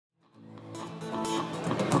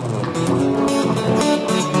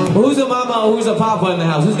Well, who's a mama or who's a papa in the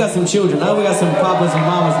house? Who's got some children? Oh, we got some papas and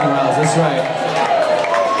mamas in the house. That's right.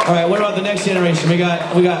 All right, what about the next generation? We got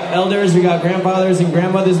elders, we got grandfathers and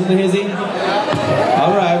grandmothers in the hizzy.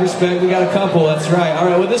 All right, respect. We got a couple. That's right. All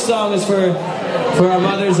right. Well, this song is for our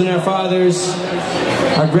mothers and our fathers,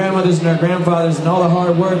 our grandmothers and our grandfathers, and all the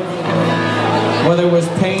hard work, whether it was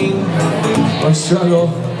pain or struggle,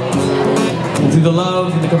 and through the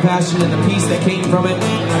love and the compassion and the peace that came from it.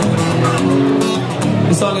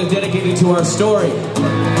 This song is dedicated to our story,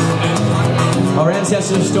 our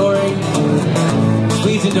ancestors' story, which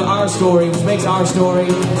leads into our story, which makes our story.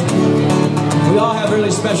 We all have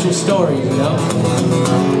really special stories, you know?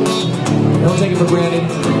 Don't take it for granted.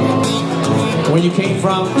 Where you came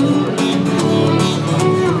from,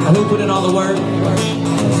 and who put in all the work,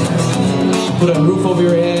 put a roof over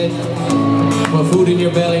your head, put food in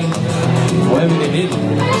your belly, whatever they did.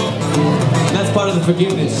 And that's part of the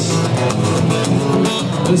forgiveness.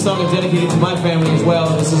 This song is dedicated to my family as well.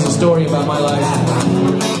 This is a story about my life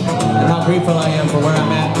and how grateful I am for where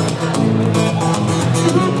I'm at.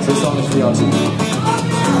 So this song is for y'all too.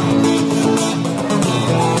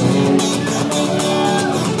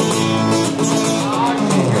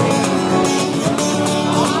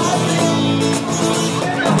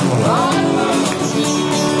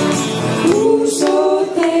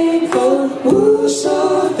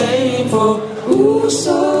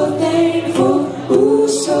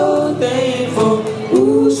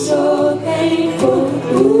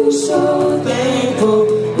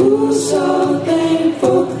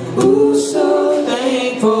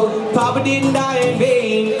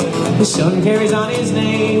 The sun carries on his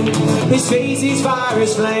name. His face is fire,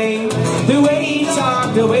 his flame. The way he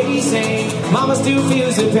talked, the way he sang. Mama still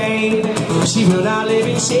feels the pain. She will not live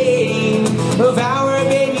in shame of how her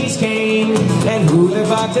babies came. And who the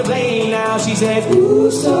fuck to blame now? She says, ooh,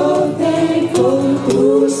 so thankful.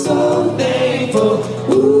 Ooh, so thankful.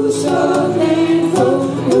 Ooh, so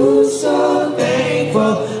thankful. Ooh, so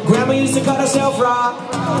thankful. Grandma used to cut herself raw.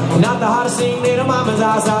 Not the hottest thing little mama's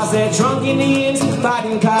house. I said drunk Indians,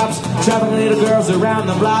 fighting cops, traveling little girls around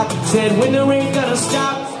the block. Said when the rain gonna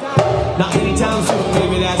stop? Not anytime soon,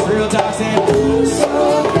 baby, that's real talk. Said ooh,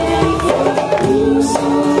 so thankful, ooh,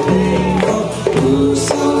 so thankful, ooh,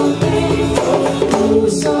 so thankful, ooh,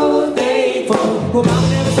 so thankful. Well, mama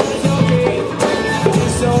never said it's okay,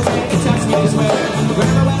 just so many touched me this way.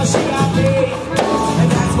 Grandma, well, she got paid, and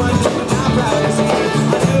that's one thing I'm not proud to say.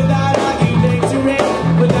 I knew that I could make to rain.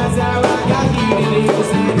 But that's how I got here today. I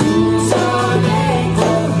said, ooh, so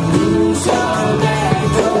thankful, ooh, so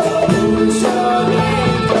thankful, ooh, so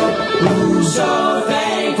thankful, ooh, so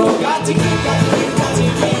thankful. Got to give, got to give, got to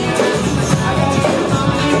give. I got to give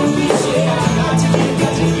mama a little piece, yeah. I got to give,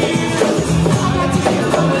 got to give. I got to give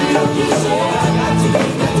mama a little piece, yeah. I got to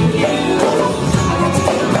give, got to give. I got to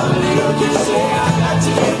give mama a little kiss, yeah. I got to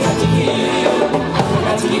give, got to give. I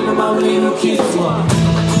got to give my mama a little kiss, one.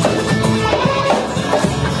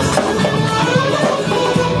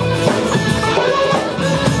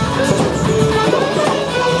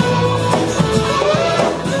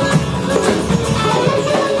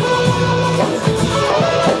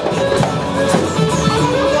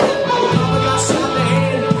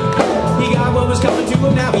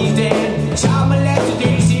 Now he's dead. Child molested,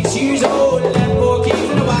 36 years old. Left 4 kids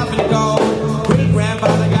and a wife and a dog.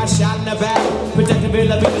 Great-grandfather got shot in the back, protecting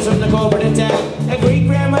Filipinos from the corporate attack. And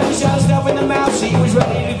great-grandmother shot herself in the mouth. She was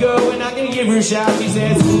ready to go, and I can give her a shout. She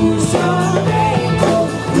says, ooh, so thankful,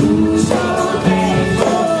 ooh, so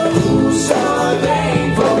thankful, ooh, so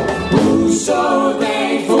thankful, ooh, so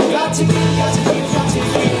thankful. Got to give, got to give, got to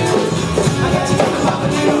give. I got to give my papa a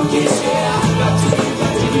little kiss, yeah. I got to give,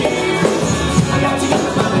 got to give. I got to give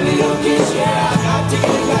my mama a little kiss, yeah. I got to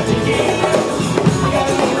give, got to give. I got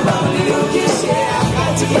to give my mama a little kiss, yeah. I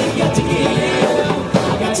got to give, got to give.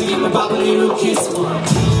 I got to give my papa a little kiss, one.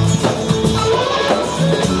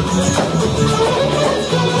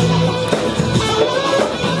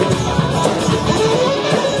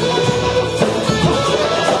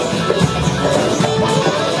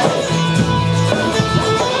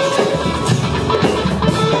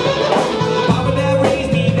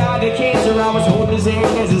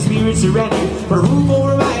 As the spirit surrendered, put a roof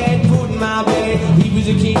over my head, food in my bed. He was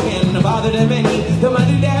a king and a father to many. The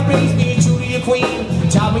mother that raised me, truly a queen,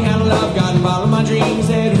 taught me how to love God and follow my dreams.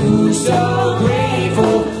 Said, ooh, so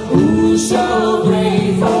grateful, ooh, so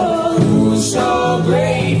grateful, ooh, so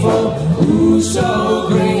grateful, ooh, so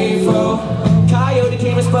grateful. Coyote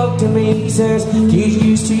came and spoke to me. He says, get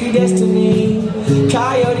used to your destiny.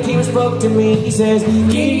 Coyote came and spoke to me. He says,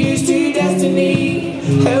 get used to your destiny.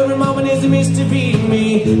 Every moment is a mystery to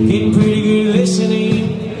me. Getting pretty good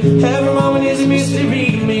listening. Every moment is a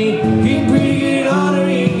mystery to me.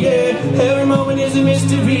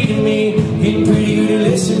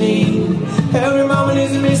 Every moment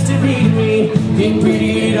is a mystery to me. Getting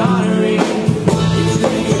pretty good honoring. Getting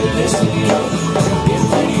pretty good listening. Getting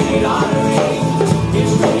pretty good honoring.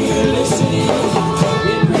 Getting pretty good listening.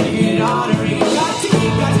 Getting pretty good honoring. Got to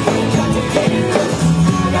give, got to give, got to give.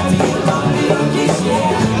 Got to give mama a little kiss,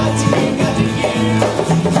 yeah. Got to give, got to give.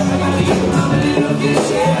 I got to give mama a little kiss,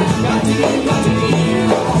 yeah. Got to give, got to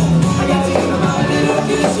give. I got to give mama a little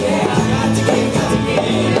kiss, yeah. Got to give, got to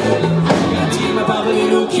give. Got to give my papa a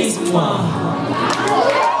little kiss, mwah.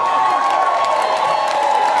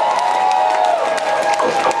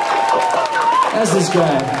 That's this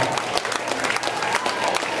guy.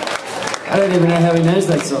 I don't even know how he knows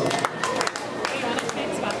that song.